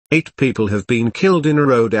8 people have been killed in a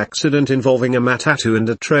road accident involving a matatu and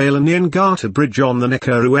a trailer near Ngata Bridge on the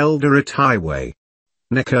Nakuru-Eldoret Highway.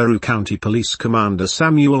 Nakuru County Police Commander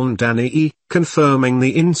Samuel Ndani, confirming the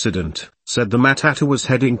incident, said the matatu was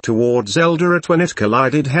heading towards Eldoret when it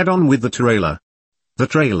collided head-on with the trailer. The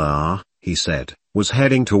trailer, he said, was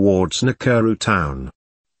heading towards Nakuru town.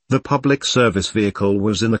 The public service vehicle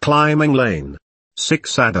was in the climbing lane.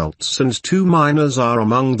 6 adults and 2 minors are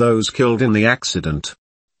among those killed in the accident.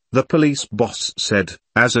 The police boss said,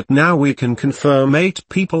 "As at now we can confirm 8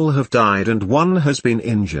 people have died and 1 has been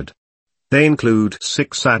injured. They include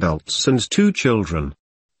 6 adults and 2 children.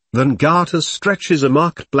 The Ngata stretch is a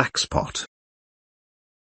marked black spot.